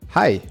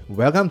Hi,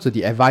 welcome to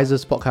the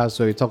Advisors Podcast,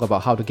 where we talk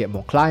about how to get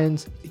more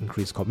clients,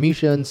 increase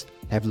commissions,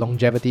 have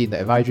longevity in the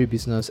advisory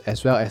business,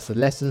 as well as the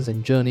lessons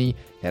and journey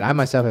that I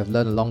myself have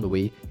learned along the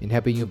way in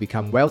helping you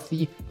become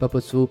wealthy,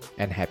 purposeful,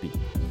 and happy.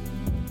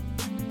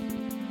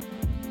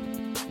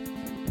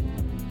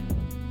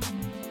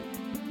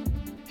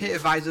 Hey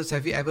advisors,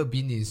 have you ever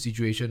been in a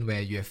situation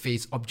where you have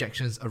faced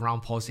objections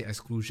around policy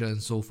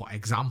exclusions? So for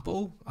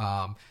example,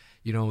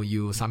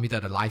 you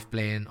submitted a life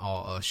plan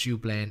or a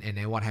shield plan, and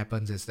then what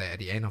happens is that at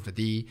the end of the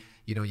day,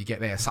 you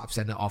get a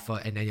substandard offer,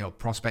 and then your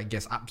prospect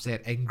gets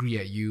upset, angry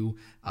at you,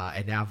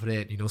 and then after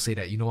that, say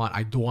that,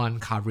 I don't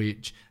want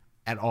coverage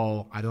at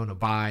all, I don't want to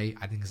buy,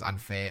 I think it's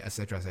unfair,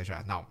 etc.,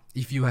 etc. Now,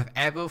 if you have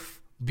ever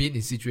been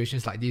in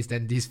situations like this,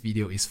 then this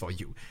video is for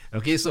you.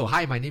 Okay, so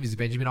hi, my name is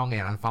Benjamin Ong,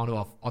 and I'm founder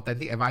of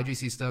Authentic Advisory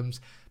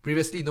Systems,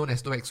 previously known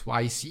as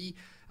OXYC.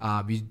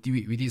 We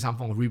did some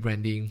form of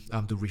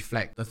rebranding to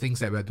reflect the things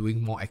that we're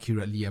doing more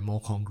accurately and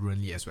more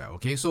congruently as well.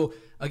 Okay, so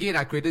again,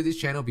 I created this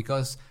channel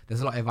because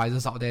there's a lot of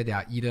advisors out there that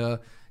are either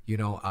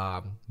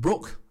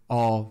broke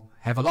or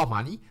have a lot of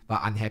money but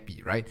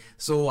unhappy, right?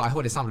 So I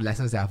hope that some of the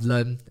lessons that I've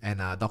learned and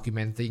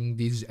documenting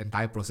this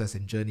entire process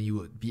and journey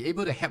would be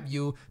able to help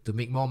you to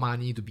make more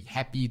money, to be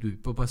happy, to be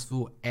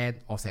purposeful and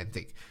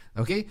authentic.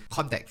 Okay,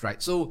 context,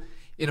 right? So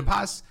in the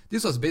past,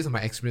 this was based on my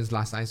experience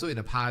last time. So in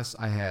the past,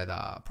 I had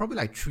probably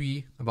like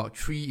about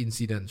three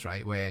incidents,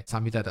 right, where I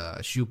submitted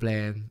a shield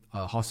plan,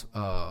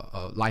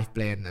 a life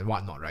plan, and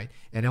whatnot, right?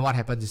 And then what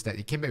happens is that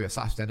it came back with a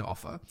substandard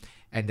offer,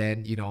 and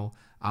then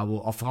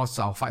I'll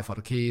fight for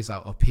the case,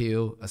 I'll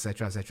appeal,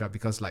 etc.,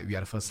 because like we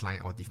are the first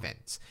line of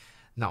defense.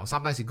 Now,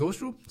 sometimes it goes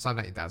through,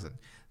 sometimes it doesn't.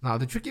 Now,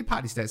 the tricky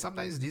part is that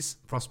sometimes these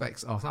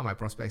prospects or some of my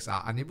prospects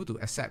are unable to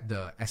accept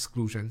the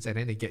exclusions, and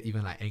then they get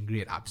even like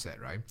angry and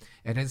upset, right?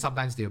 And then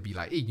sometimes they'll be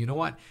like, hey, you know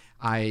what?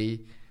 I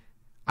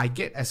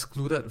get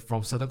excluded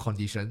from certain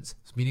conditions,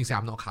 meaning say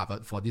I'm not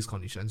covered for these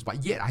conditions,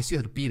 but yet I still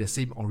have to pay the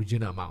same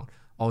original amount,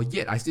 or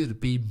yet I still have to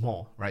pay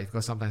more, right?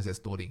 Because sometimes there's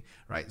tolling,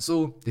 right?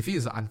 So they feel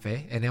it's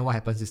unfair, and then what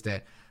happens is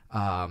that,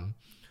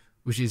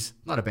 which is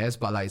not the best,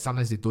 but like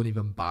sometimes they don't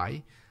even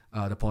buy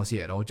the policy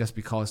at all just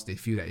because they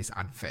feel that it's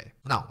unfair.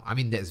 Now, I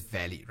mean, that's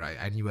valid, right?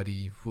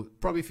 Anybody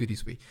would probably feel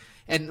this way.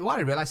 And what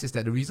I realized is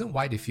that the reason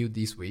why they feel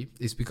this way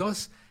is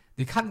because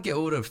they can't get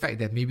over the fact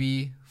that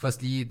maybe,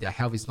 firstly, their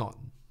health is not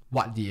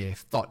what they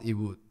thought it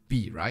would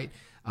be, right?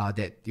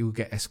 That you will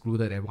get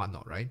excluded and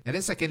whatnot, right? And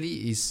then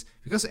secondly is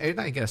because every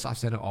time you get a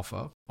substandard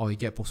offer or you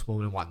get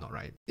postponed and whatnot,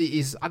 right? It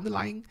is the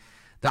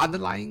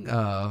underlying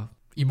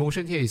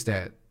emotion here is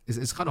that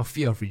it's kind of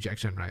fear of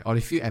rejection, right? Or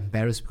they feel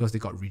embarrassed because they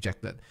got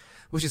rejected,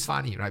 which is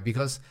funny, right?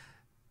 Because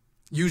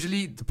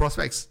usually the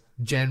prospects,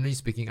 generally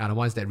speaking, are the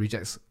ones that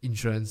rejects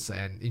insurance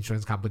and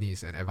insurance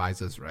companies and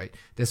advisors, right?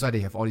 That's why they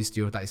have all these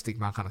stereotypes,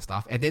 stigma kind of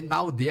stuff. And then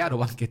now they are the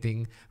ones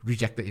getting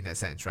rejected in that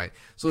sense, right?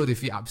 So they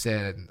feel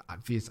upset and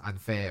feel it's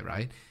unfair,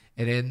 right?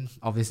 And then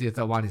obviously the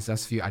third one is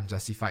just feel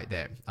unjustified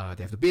that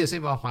they have to pay the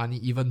same amount of money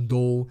even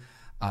though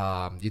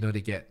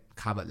they get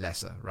covered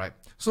lesser, right?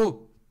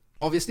 So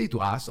obviously to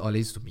us, or at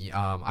least to me,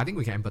 I think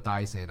we can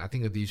empathize, and I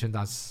think the decision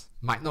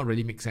might not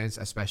really make sense,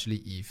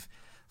 especially if,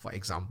 for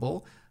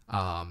example,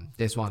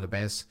 there's one of the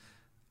best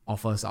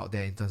offers out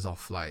there in terms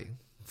of like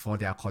for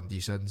their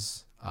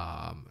conditions,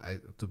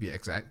 to be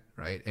exact,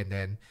 right? And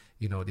then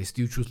they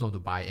still choose not to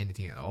buy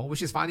anything at all,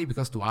 which is funny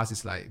because to us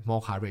it's like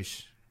more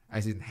coverage,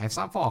 as in have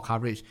some form of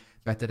coverage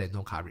better than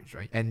no coverage,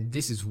 right? And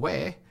this is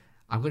where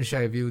I'm going to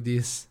share with you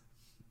this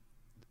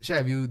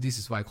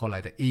is what I call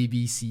like the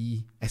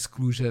ABC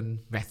exclusion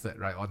method,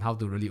 right? On how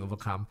to really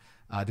overcome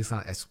this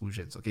kind of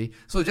exclusions, okay?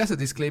 So just a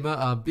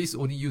disclaimer, please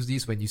only use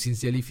this when you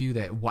sincerely feel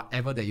that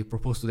whatever that you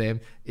propose to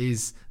them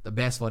is the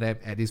best for them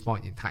at this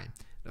point in time,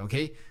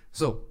 okay?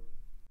 So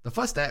the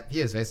first step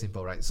here is very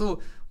simple, right?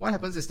 So what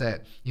happens is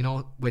that,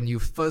 when you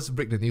first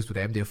break the news to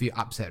them, they'll feel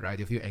upset, right?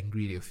 They'll feel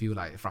angry, they'll feel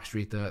like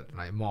frustrated,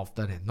 like more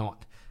often than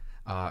not.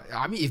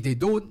 If they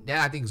don't, then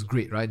I think it's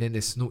great, right? Then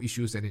there's no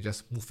issues, and they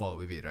just move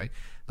forward with it, right?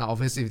 Now,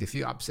 obviously, if they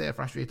feel upset,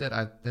 frustrated,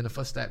 then the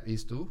first step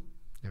is to,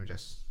 let me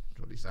just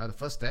draw this out. The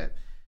first step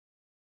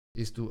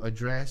is to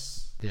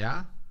address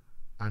their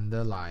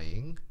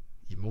underlying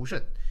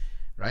emotion,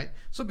 right?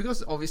 So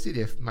because obviously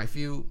they might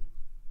feel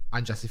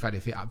unjustified, they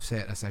feel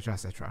upset,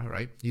 etc.,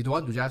 right? You don't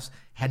want to just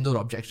handle the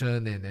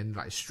objection and then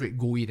like straight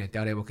go in and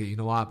tell them, okay, you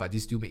know what, but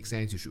this still makes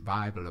sense, you should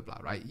buy, blah, blah, blah,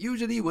 right?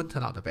 Usually it won't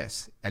turn out the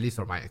best, at least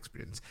from my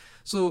experience.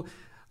 So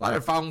what I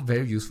found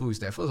very useful is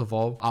that, first of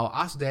all, I'll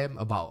ask them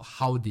about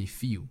how they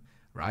feel,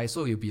 right?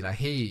 So you'll be like,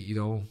 hey,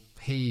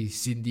 hey,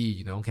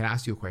 Cindy, can I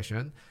ask you a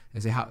question?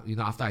 And say, how,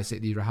 after I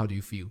said this, right, how do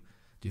you feel?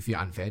 Do you feel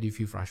unfair? Do you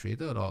feel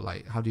frustrated? Or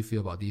like, how do you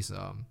feel about this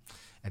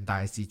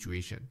entire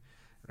situation?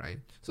 Right?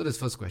 So that's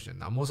the first question.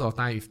 Now, most of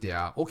the time, if they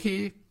are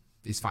okay,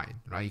 it's fine,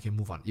 right? You can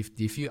move on. If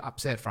they feel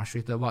upset,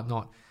 frustrated,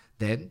 whatnot,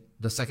 then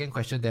the second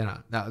question, then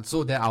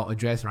I'll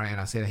address, right?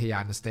 And I'll say, hey,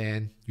 I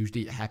understand.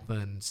 Usually it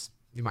happens.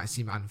 It might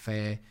seem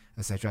unfair,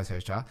 etc.,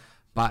 etc.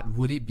 But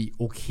would it be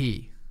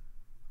okay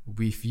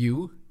with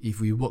you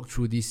if we work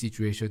through this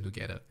situation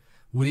together?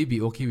 Would it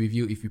be okay with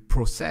you if we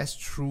process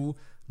through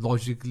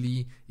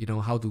logically,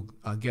 how to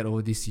get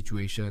over this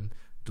situation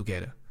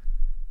together.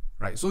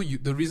 Right, so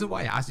the reason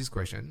why I asked this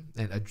question,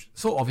 and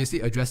so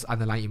obviously address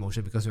underlying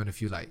emotion, because you want to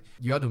feel like,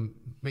 you want to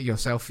make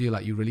yourself feel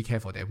like you really care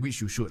for them,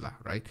 which you should lah,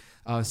 right?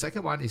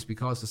 Second one is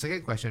because the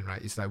second question,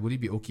 right, is like, would it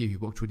be okay if you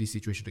work through this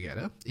situation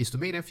together? Is to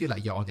make them feel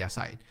like you're on their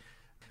side.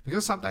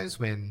 Because sometimes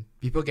when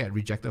people get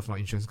rejected from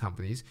insurance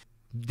companies,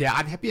 they're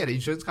unhappy at the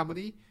insurance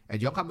company,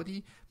 at your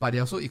company, but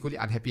they're also equally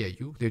unhappy at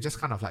you. They'll just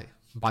kind of like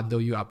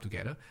bundle you up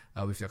together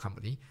with your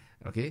company.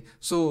 Okay,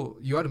 so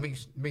you want to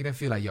make them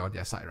feel like you're on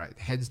their side, right?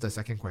 Hence the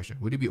second question: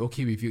 would it be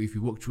okay with you if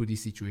you work through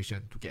this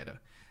situation together?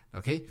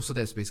 Okay, so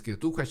that's basically the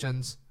two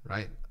questions,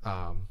 right?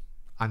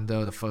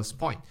 Under the first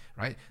point,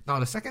 right? Now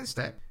the second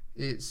step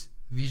is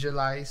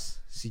visualize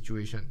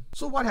situation.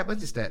 So what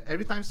happens is that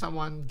every time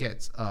someone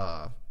gets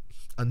a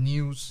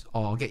news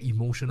or get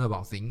emotional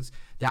about things,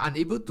 they're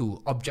unable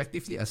to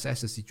objectively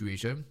assess the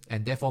situation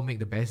and therefore make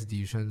the best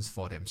decisions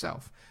for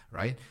themselves,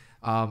 right?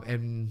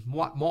 And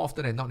what more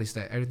often than not is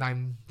that every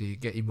time they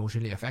get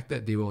emotionally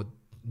affected, they will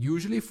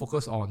usually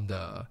focus on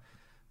the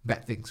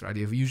bad things, right?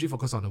 They usually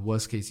focus on the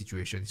worst case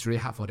situation. It's really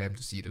hard for them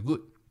to see the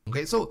good.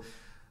 Okay, so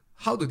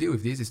how to deal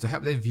with this is to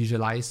help them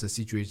visualize the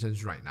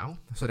situations right now,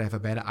 so they have a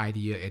better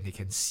idea and they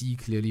can see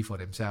clearly for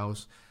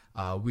themselves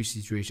which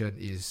situation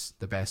is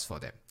the best for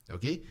them.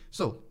 Okay,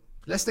 so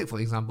let's take for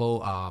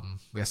example,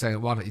 we are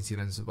selling one of the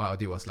incidents. What I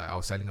did was like I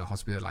was selling a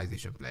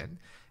hospitalization plan,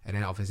 and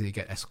then obviously you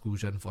get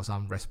exclusion for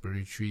some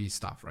respiratory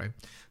stuff, right?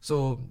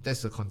 So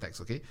that's the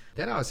context. Okay,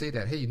 then I would say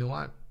that, hey, you know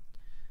what?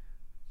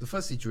 The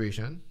first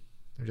situation,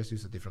 I'll just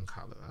use a different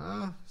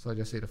color. So I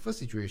just say the first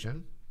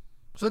situation.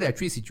 So there are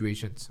three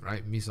situations,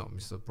 right?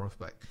 Mr.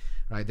 Prospect,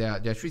 right? There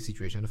are three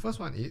situations. The first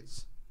one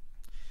is,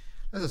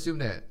 let's assume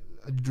that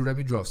let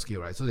me draw a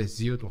scale, right? So there's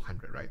 0 to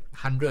 100, right?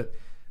 100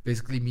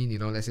 basically mean,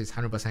 let's say it's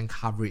 100%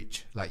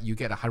 coverage, like you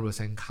get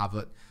 100%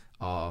 covered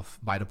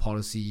by the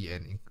policy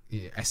and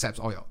it accepts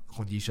all your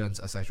conditions,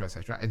 etc.,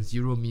 etc. And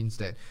 0 means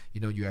that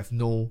you have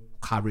no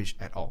coverage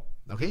at all.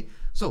 Okay,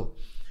 so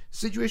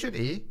situation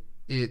A,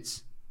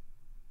 it's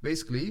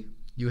basically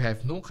you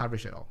have no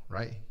coverage at all,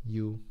 right?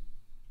 You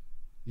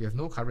have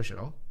no coverage at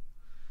all,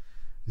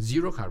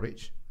 0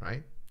 coverage,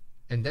 right?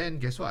 And then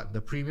guess what?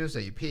 The premiums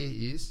that you pay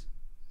is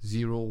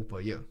 0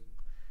 per year.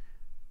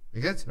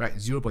 Make sense? Right,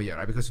 0 per year,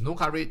 right? Because no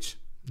coverage,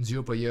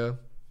 0 per year.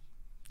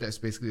 That's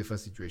basically the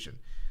first situation.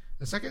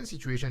 The second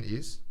situation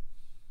is,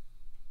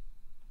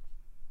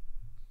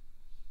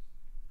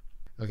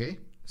 okay,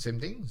 same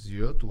thing,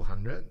 0 to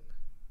 100,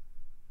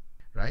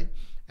 right?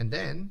 And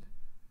then,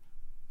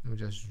 let me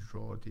just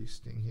draw this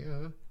thing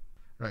here,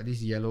 right?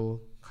 This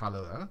yellow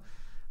color,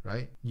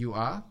 right? You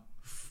are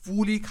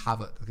fully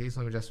covered, okay? So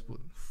let me just put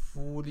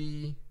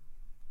fully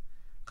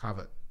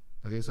covered.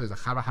 Okay, so it's a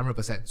cover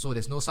 100%. So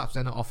there's no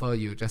substandard offer.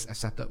 You just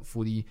accepted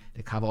fully.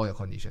 They cover all your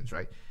conditions,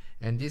 right?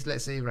 And this,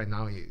 let's say right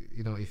now,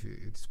 if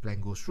this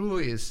plan goes through,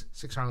 is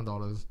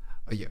 $600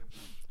 a year.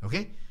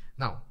 Okay,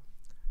 now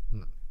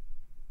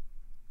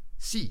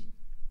C,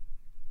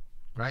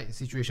 right?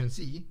 Situation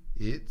C,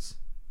 it's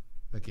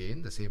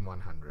again the same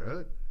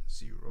 100,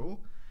 0.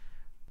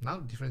 Now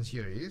the difference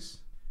here is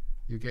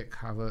you get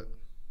covered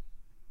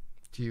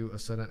to a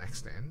certain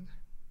extent,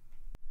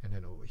 and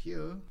then over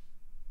here.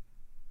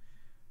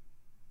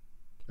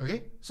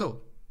 Okay,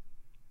 so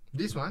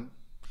this one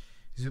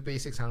is you pay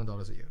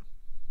 $600 a year.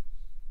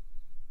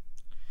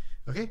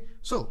 Okay,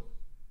 so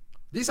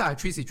these are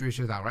three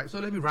situations now, right? So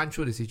let me run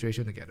through the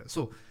situation together.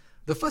 So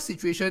the first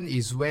situation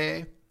is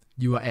where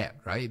you were at,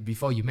 right?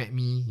 Before you met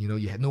me,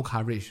 you had no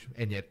coverage,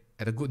 and yet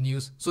at the good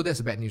news. So that's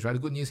the bad news, right? The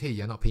good news, hey,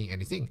 you're not paying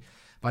anything.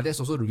 But that's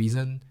also the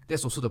reason,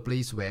 that's also the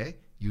place where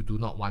you do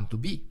not want to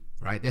be,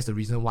 right? That's the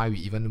reason why we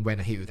even went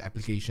ahead with the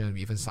application,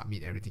 we even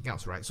submit everything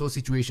else, right? So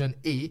situation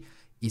A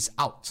is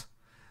out,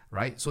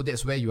 right? So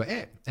that's where you are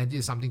at, and this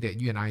is something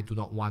that you and I do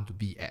not want to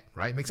be at,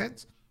 right? Make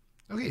sense?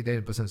 Okay, then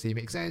the person say,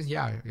 makes sense?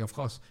 Yeah, of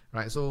course,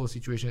 right? So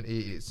situation A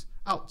is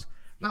out.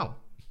 Now,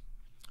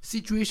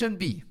 situation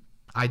B,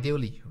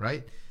 ideally,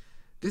 right?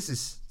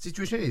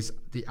 Situation is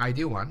the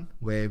ideal one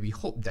where we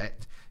hope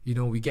that,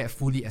 we get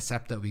fully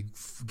accepted, we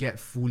get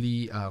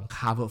fully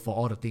covered for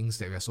all the things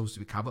that we are supposed to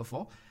be covered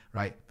for,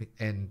 right?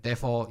 And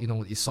therefore,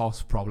 it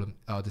solves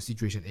the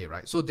situation A,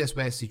 right? So that's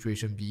where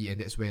situation B, and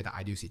that's where the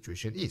ideal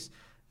situation is.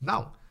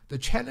 Now, the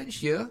challenge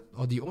here,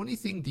 or the only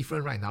thing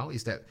different right now,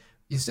 is that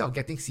instead of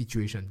getting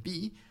situation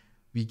B,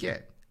 we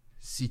get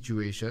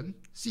situation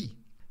C.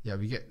 Yeah,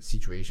 we get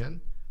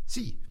situation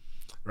C,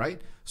 right?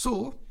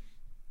 So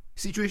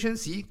situation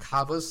C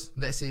covers,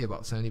 let's say,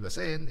 about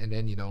 70%, and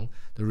then,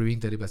 the remaining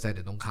 30%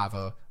 they don't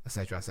cover,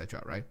 etc.,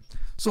 etc., right?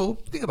 So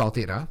think about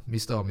it,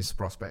 Mr. or Mrs.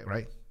 Prospect,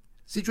 right?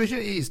 Situation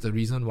A is the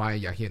reason why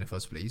you're here in the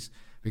first place,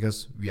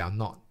 because we don't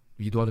want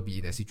to be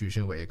in a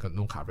situation where you got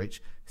no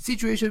coverage.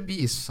 Situation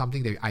B is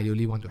something that we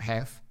ideally want to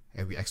have,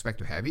 and we expect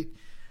to have it.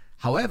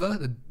 However,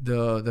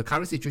 the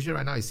current situation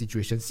right now is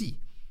situation C,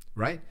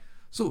 right?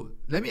 So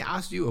let me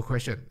ask you a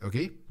question,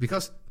 okay?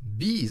 Because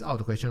B is out of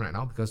the question right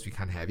now because we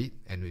can't have it,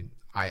 and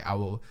I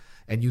will,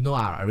 and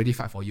I already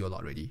fight for you a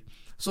lot already.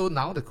 So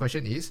now the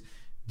question is,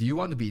 Do you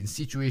want to be in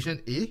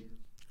situation A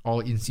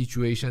or in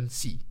situation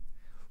C?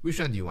 Which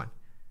one do you want?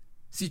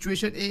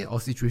 Situation A or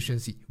situation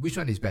C? Which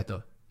one is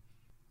better?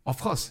 Of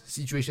course,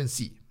 situation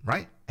C,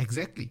 right?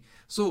 Exactly.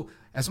 So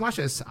as much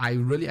as I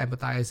really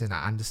empathize and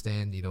I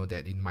understand,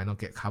 that it might not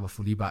get covered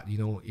fully, but,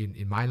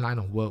 in my line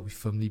of work, we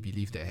firmly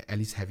believe that at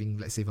least having,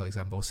 let's say, for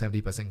example,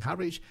 70%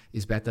 coverage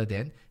is better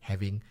than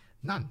having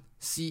none.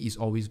 C is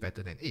always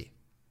better than A,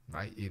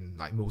 right? In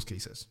like most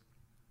cases.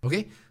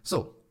 Okay,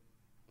 so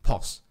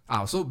pause.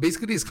 So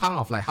basically it's kind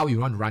of like how you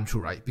want to run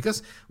through, right?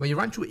 Because when you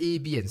run through A,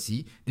 B, and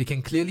C, they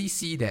can clearly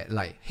see that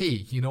like,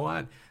 hey, you know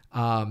what?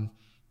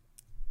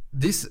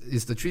 This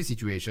is the three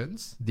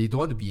situations. They don't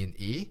want to be in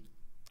A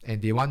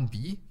and they want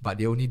B, but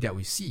they only dealt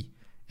with C.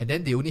 And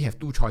then they only have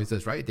two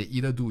choices, right? They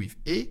either do with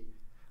A,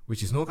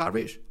 which is no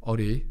coverage, or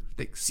they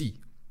take C,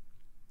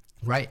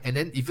 right? And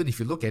then even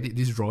if you look at it,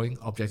 this drawing,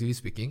 objectively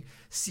speaking,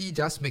 C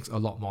just makes a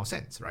lot more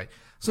sense, right?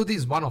 So this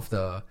is one of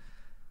the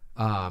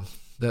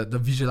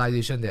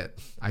visualization that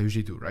I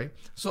usually do, right?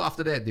 So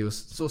after that,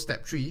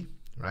 step 3,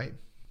 right?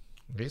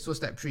 Okay, so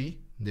step 3,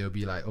 they'll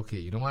be like, okay,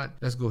 you know what?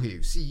 Let's go ahead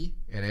with C,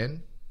 and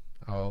then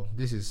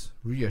this is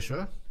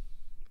reassure.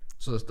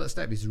 So the third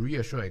step is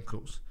reassure and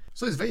close.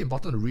 So it's very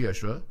important to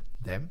reassure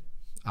them,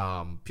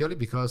 purely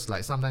because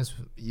like sometimes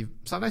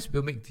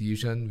people make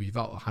decision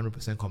without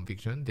 100%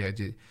 conviction.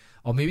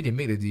 Or maybe they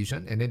make the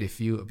decision and then they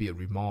feel a bit of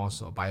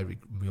remorse or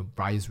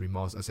buyer's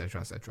remorse,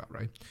 etc.,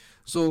 right?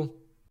 So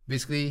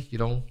basically,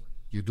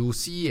 you do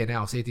C, and then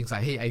I'll say things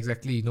like, hey,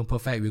 exactly,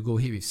 perfect, we'll go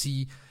ahead with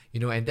C,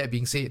 and that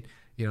being said,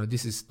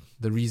 this is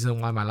the reason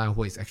why my line of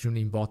work is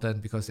extremely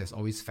important, because there's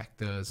always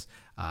factors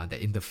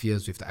that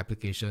interferes with the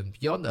application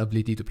beyond the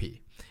ability to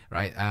pay,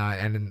 right?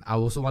 And I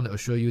also want to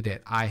assure you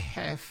that I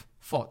have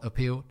fought,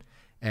 appealed,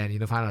 and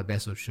find out the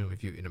best solution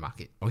with you in the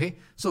market. Okay,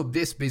 so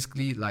this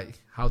basically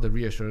like how the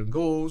reassurance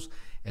goes,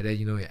 and then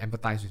you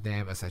empathize with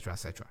them, etc.,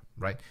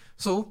 right?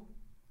 So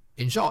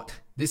in short,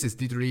 this is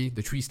literally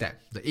the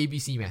 3-step, the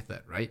ABC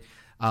method, right?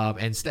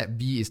 And step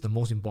B is the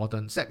most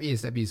important. Step A and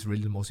step B is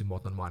really the most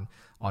important one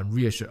on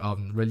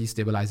really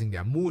stabilizing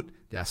their mood,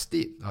 their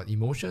state,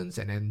 emotions,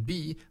 and then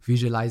B,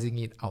 visualizing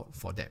it out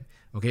for them.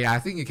 Okay, I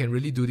think you can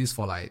really do this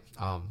for like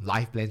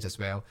life plans as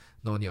well,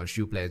 not only on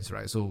shoe plans,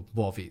 right? So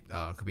both of it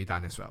could be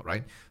done as well,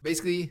 right?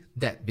 Basically,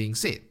 that being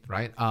said,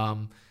 right?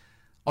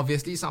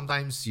 Obviously,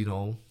 sometimes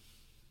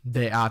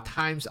there are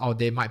times, or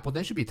there might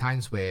potentially be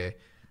times where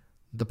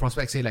the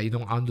prospect say like, I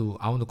want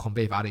to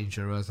compare with other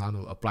insurers, I want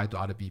to apply to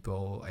other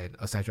people, and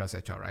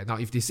etc., right? Now,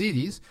 if they say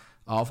this,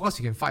 of course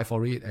you can fight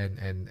for it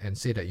and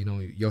say that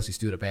yours is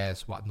still the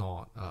best,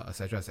 whatnot,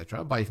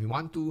 etc. But if you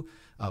want to,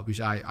 which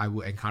I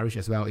would encourage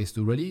as well, is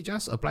to really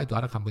just apply to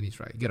other companies,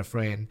 right? Get a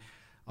friend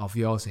of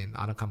yours in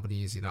other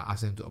companies,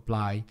 ask them to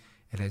apply,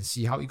 and then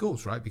see how it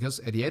goes, right? Because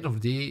at the end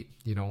of the day,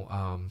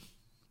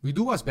 we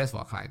do what's best for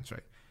our clients,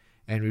 right?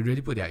 And we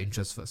really put their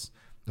interests first.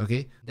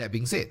 Okay. That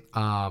being said,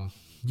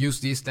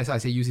 use this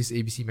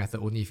ABC method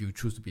only if you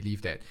choose to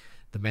believe that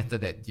the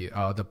method that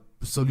the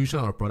solution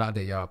or product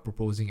that you're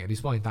proposing at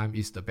this point in time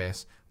is the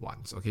best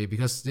ones. Okay,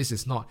 because this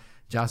is not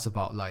just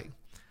about like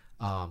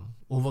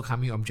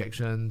overcoming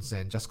objections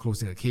and just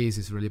closing a case.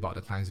 It's really about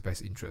the client's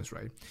best interest,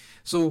 right?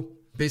 So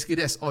basically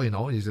that's all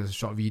it's just a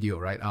short video,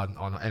 right?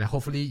 And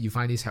hopefully you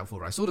find this helpful,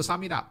 right? So to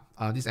sum it up,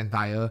 this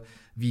entire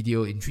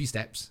video in 3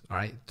 steps, all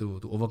right,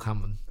 to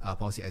overcome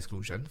policy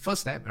exclusion.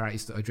 First step, right,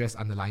 is to address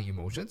underlying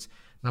emotions.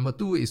 Number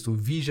 2 is to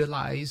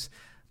visualize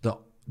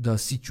the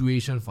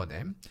situation for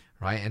them,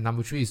 right? And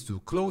number 3 is to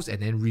close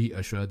and then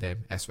reassure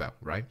them as well,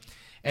 right?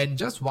 And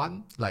just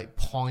one like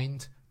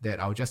point that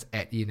I'll just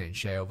add in and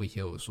share over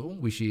here also,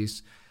 which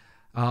is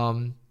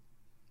the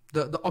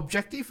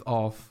objective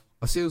of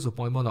a sales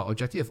appointment or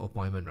objective of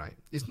appointment, right?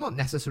 It's not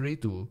necessary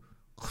to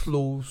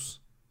close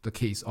the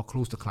case or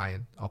close the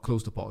client or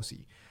close the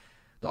policy.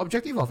 The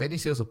objective of any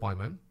sales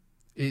appointment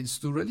is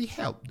to really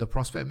help the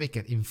prospect make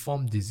an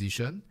informed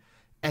decision,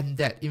 and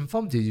that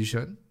informed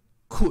decision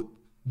could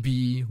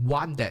be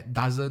one that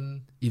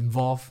doesn't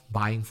involve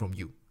buying from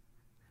you,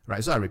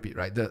 right? So I repeat,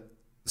 right? The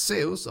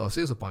sales or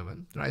sales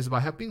appointment, right, is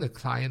about helping the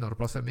client or the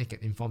prospect make an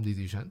informed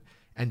decision,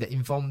 and the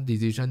informed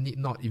decision need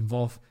not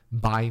involve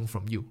buying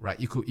from you, right?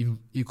 It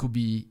could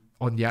be,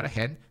 on the other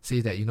hand,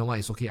 say that,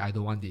 it's okay, I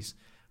don't want this,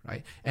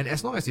 right? And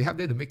as long as you help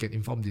them to make an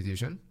informed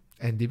decision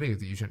and they make a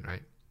decision,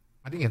 right,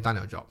 I think you've done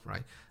your job,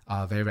 right?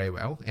 Very, very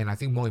well. And I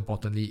think more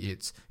importantly,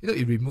 it's,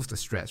 it removes the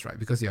stress, right?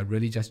 Because you're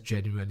really just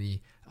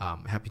genuinely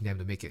helping them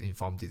to make an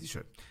informed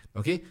decision.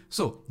 Okay,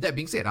 so that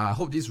being said, I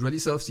hope this really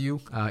serves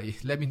you.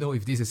 Let me know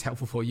if this is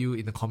helpful for you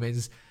in the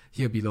comments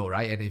here below,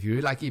 right? And if you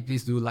really like it,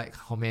 please do like,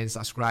 comment,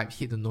 subscribe,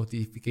 hit the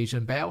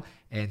notification bell,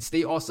 and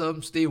stay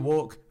awesome, stay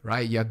woke,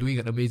 right? You're doing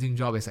an amazing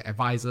job as an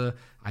advisor.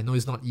 I know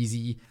it's not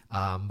easy,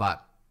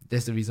 but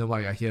that's the reason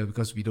why we are here,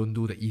 because we don't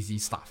do the easy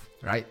stuff,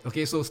 right?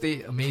 Okay, so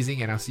stay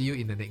amazing, and I'll see you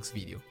in the next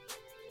video.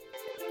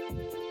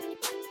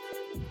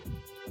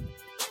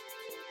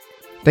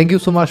 Thank you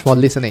so much for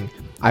listening.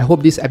 I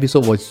hope this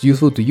episode was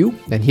useful to you,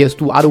 and here's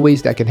 2 other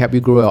ways that can help you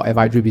grow your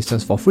advisory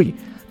business for free.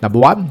 Number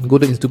 1, go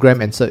to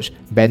Instagram and search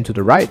Ben to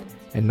the Right,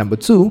 And number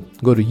 2,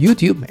 go to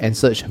YouTube and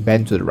search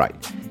Ben to the Right.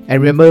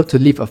 And remember to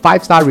leave a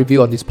 5-star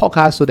review on this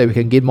podcast so that we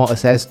can gain more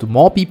access to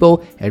more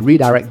people and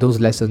redirect those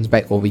lessons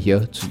back over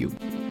here to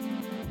you.